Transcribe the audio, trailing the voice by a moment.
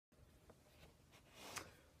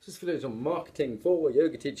This video is on marketing for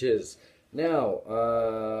yoga teachers. Now,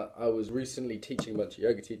 I was recently teaching a bunch of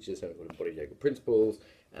yoga teachers something called Embodied Yoga Principles,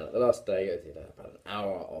 and at the last day I did about an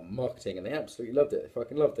hour on marketing, and they absolutely loved it. They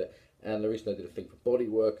fucking loved it. And the reason I did a thing for body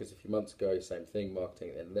workers a few months ago, same thing,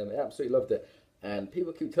 marketing, and then they absolutely loved it. And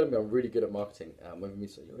people keep telling me I'm really good at marketing. When we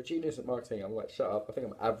say you're a genius at marketing, I'm like, shut up. I think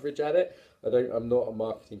I'm average at it. I'm not a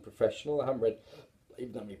marketing professional. I haven't read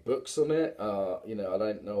even that many books on it. I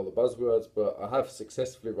don't know all the buzzwords, but I have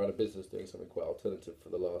successfully run a business doing something quite alternative for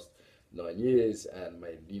the last 9 years and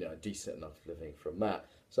made a decent enough living from that.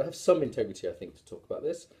 So I have some integrity, I think, to talk about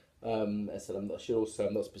this. I said I'm not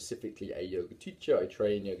specifically a yoga teacher. I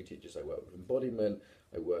train yoga teachers. I work with embodiment.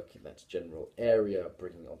 I work in that general area,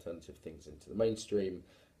 bringing alternative things into the mainstream.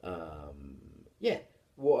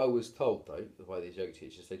 What I was told though by these yoga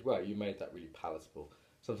teachers said, "Wow, you made that really palatable."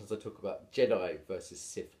 Sometimes I talk about Jedi versus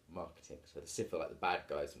Sith marketing. So the Sith are like the bad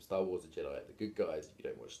guys from Star Wars, the Jedi are the good guys. If you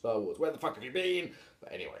don't watch Star Wars, where the fuck have you been?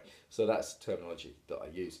 But anyway, so that's terminology that I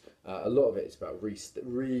use. A lot of it is about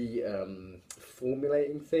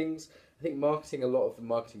formulating things. I think a lot of the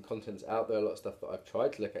marketing content's out there, a lot of stuff that I've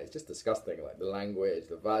tried to look at, it's just disgusting. Like the language,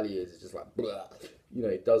 the values, it's just like, blah.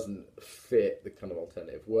 It doesn't fit the kind of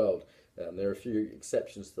alternative world. There are a few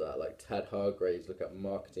exceptions to that, like Tad Hargraves, look at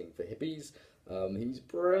marketing for hippies. He's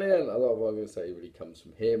brilliant. A lot of what I'm going to say really comes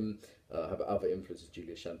from him. I have other influences,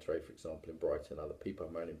 Julia Chantre, for example, in Brighton, other people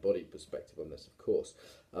have my own embodied perspective on this, of course.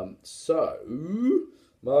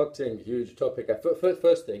 Marketing, huge topic.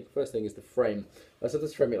 First thing is the frame. I said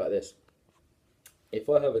let's frame it like this. If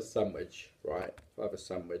I have a sandwich, right? If I have a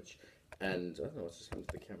sandwich, and I don't know what's just happened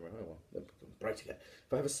to the camera. Oh well, bright again.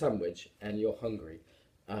 If I have a sandwich and you're hungry,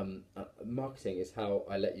 marketing is how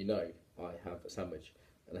I let you know I have a sandwich.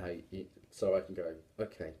 And how you eat, so I can go,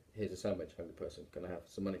 okay, here's a sandwich, hungry person, can I have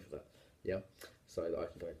some money for that? Yeah, so that I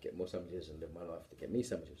can go get more sandwiches and live my life to get me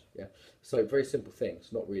sandwiches. Yeah, so very simple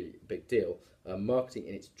things, not really a big deal. Marketing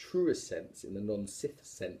in its truest sense, in the non-Sith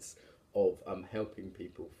sense of helping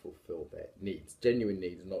people fulfill their needs, genuine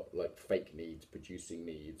needs, not like fake needs, producing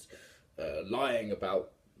needs, lying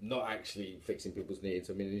about not actually fixing people's needs.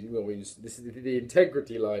 I mean, the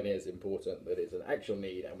integrity line is important, that it's an actual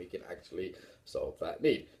need and we can actually solve that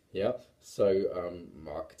need. Yeah, so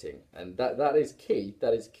marketing, and that is key.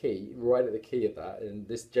 That is key, right at the key of that. And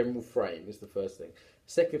this general frame is the first thing.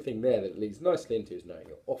 Second thing there that it leads nicely into is knowing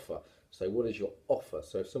your offer. So what is your offer?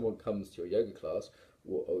 So if someone comes to your yoga class,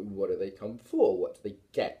 what do they come for? What do they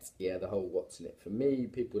get? Yeah, the whole what's in it for me.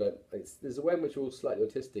 People don't. There's a way in which we're all slightly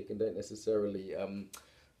autistic and don't necessarily.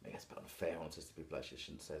 I guess a bit unfair on autistic people, actually I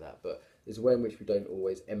shouldn't say that, but there's a way in which we don't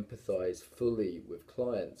always empathise fully with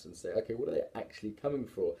clients and say, okay, what are they actually coming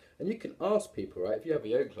for? And you can ask people, right, if you have a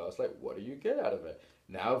yoga class, like, what do you get out of it?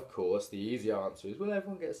 Now, of course, the easy answer is, well,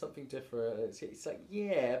 everyone gets something different. It's like,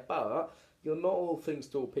 yeah, but you're not all things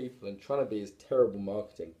to all people, and trying to be is terrible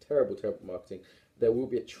marketing, terrible marketing. There will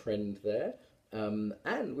be a trend there.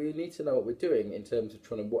 And we need to know what we're doing in terms of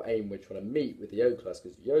what aim we're trying to meet with the yoga class,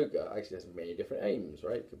 because yoga actually has many different aims,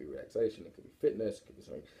 right? It could be relaxation, it could be fitness, it could be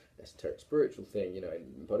something esoteric, spiritual thing.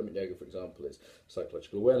 Embodiment yoga, for example, is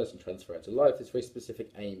psychological awareness and transfer into life. There's very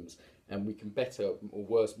specific aims, and we can better or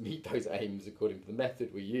worse meet those aims according to the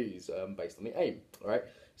method we use based on the aim, right?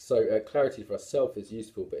 So clarity for ourselves is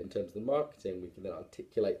useful, but in terms of the marketing, we can then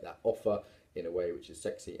articulate that offer in a way which is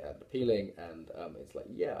sexy and appealing, and it's like,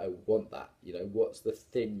 yeah, I want that. What's the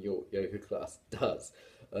thing your yoga class does?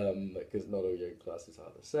 Because not all yoga classes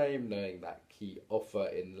are the same. Knowing that key offer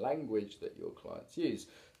in language that your clients use.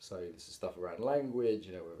 So this is stuff around language,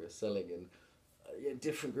 where we're selling in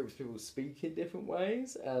different groups of people speak in different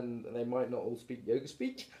ways, and they might not all speak yoga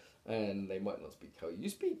speak. And they might not speak how you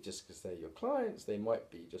speak just because they're your clients. They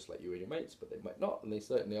might be just like you and your mates, but they might not, and they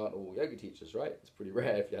certainly aren't all yoga teachers, right? It's pretty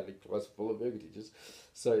rare if you have a class full of yoga teachers.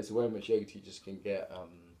 So it's a way in which yoga teachers can get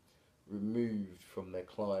removed from their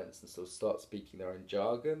clients and sort of start speaking their own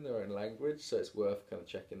jargon, their own language. So it's worth kind of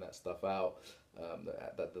checking that stuff out.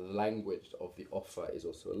 That the language of the offer is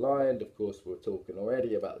also aligned. Of course, we're talking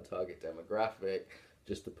already about the target demographic,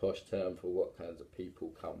 just a posh term for what kinds of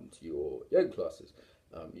people come to your yoga classes.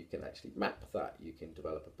 You can actually map that. You can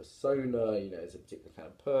develop a persona, as a particular kind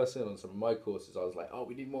of person. On some of my courses, I was like, oh,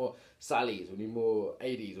 we need more Sallys, we need more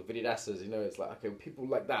Adis or Vidyadasas. It's like, okay, people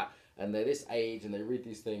like that, and they're this age, and they read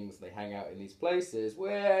these things, and they hang out in these places,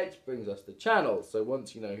 which brings us to channels. So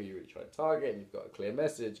once you know who you're really trying to target, and you've got a clear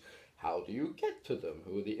message, how do you get to them?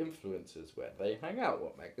 Who are the influencers? Where do they hang out?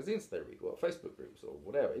 What magazines do they read? What Facebook groups or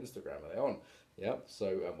whatever, Instagram are they on? Yeah, so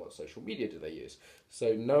what social media do they use?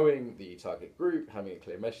 So knowing the target group, having a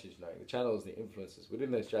clear message, knowing the channels, the influencers within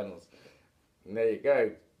those channels, and there you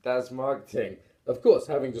go. That's marketing. Of course,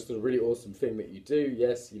 having just a really awesome thing that you do,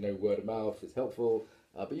 yes, you know, word of mouth is helpful,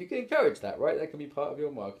 but you can encourage that, right? That can be part of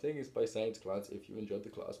your marketing, is by saying to clients, if you enjoyed the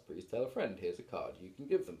class, please tell a friend. Here's a card you can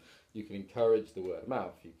give them. You can encourage the word of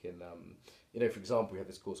mouth. You can, you know, for example, we have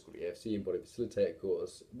this course called the EFC, Embodied Facilitator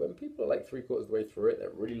course. When people are like 3/4 of the way through it, they're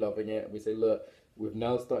really loving it, and we say, look, we're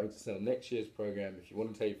now starting to sell next year's program. If you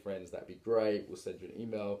want to tell your friends, that'd be great. We'll send you an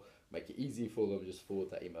email, make it easy for them, just forward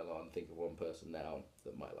that email on. Think of one person now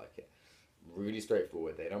that might like it. Really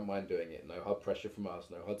straightforward. They don't mind doing it. No hard pressure from us.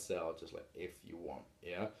 No hard sell. Just like, if you want,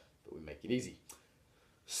 yeah. But we make it easy.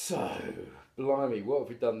 So, blimey, what have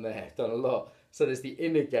we done there? Done a lot. So there's the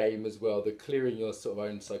inner game as well, the clearing your sort of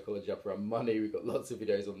own psychology up around money. We've got lots of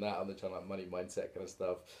videos on that on the channel, like money mindset kind of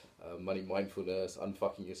stuff, money mindfulness,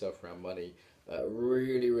 unfucking yourself around money.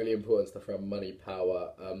 Really, really important stuff around money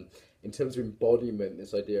power. In terms of embodiment,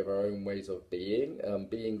 this idea of our own ways of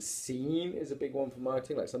being seen is a big one for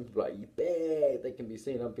marketing. Like some people are like, you big, they can be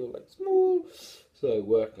seen. Other people like small. So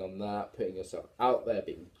working on that, putting yourself out there,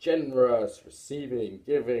 being generous, receiving,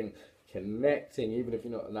 giving, connecting, even if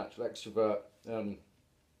you're not a natural extrovert. You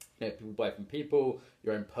know, people buy from people,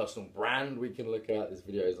 your own personal brand we can look at. There's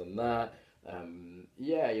videos on that.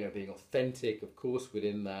 Yeah, you know, being authentic, of course,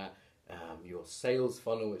 within that. Your sales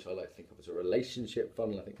funnel, which I like to think of as a relationship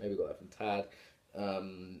funnel. I think maybe got that from Tad.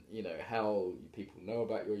 You know, how people know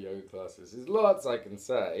about your yoga classes. There's lots I can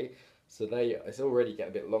say. So it's already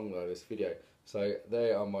getting a bit long though, this video. So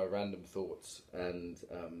they are my random thoughts and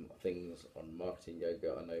things on marketing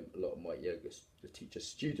yoga. I know a lot of my yoga teacher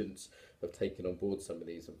students have taken on board some of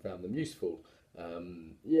these and found them useful.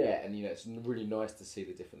 Yeah, and you know, it's really nice to see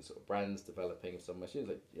the different sort of brands developing. Some of my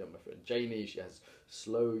students, like, you know, my friend Janie, she has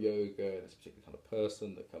slow yoga, and it's a particular kind of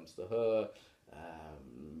person that comes to her.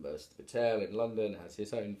 Mr. Patel in London has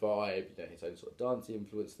his own vibe, you know, his own sort of dancey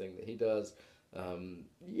influence thing that he does.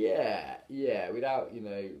 Yeah, without, you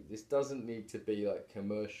know, this doesn't need to be like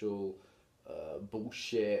commercial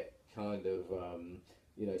bullshit kind of,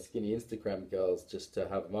 you know, skinny Instagram girls just to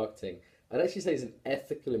have marketing. I'd actually say it's an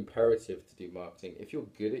ethical imperative to do marketing. If you're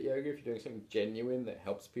good at yoga, if you're doing something genuine that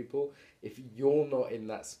helps people, if you're not in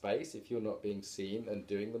that space, if you're not being seen and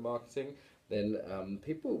doing the marketing, then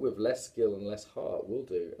people with less skill and less heart will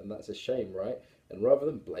do, and that's a shame, right? And rather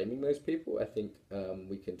than blaming those people, I think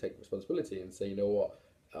we can take responsibility and say, you know what,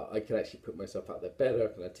 I can actually put myself out there better,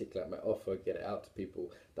 I can articulate my offer, get it out to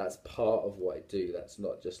people. That's part of what I do. That's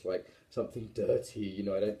not just like something dirty, you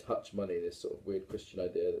know, I don't touch money, this sort of weird Christian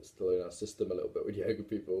idea that's still in our system a little bit with yoga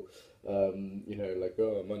people. You know, like,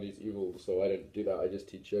 oh, money's evil, so I don't do that, I just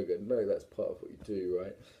teach yoga. No, that's part of what you do,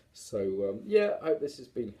 right? So, yeah, I hope this has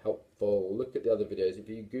been helpful. Look at the other videos. If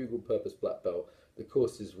you Google Purpose Black Belt, the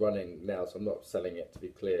course is running now, so I'm not selling it, to be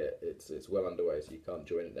clear. It's well underway, so you can't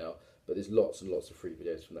join it now. But there's lots and lots of free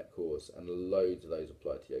videos from that course, and loads of those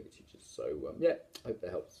apply to yoga teachers. So, yeah, I hope that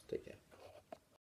helps. Take care.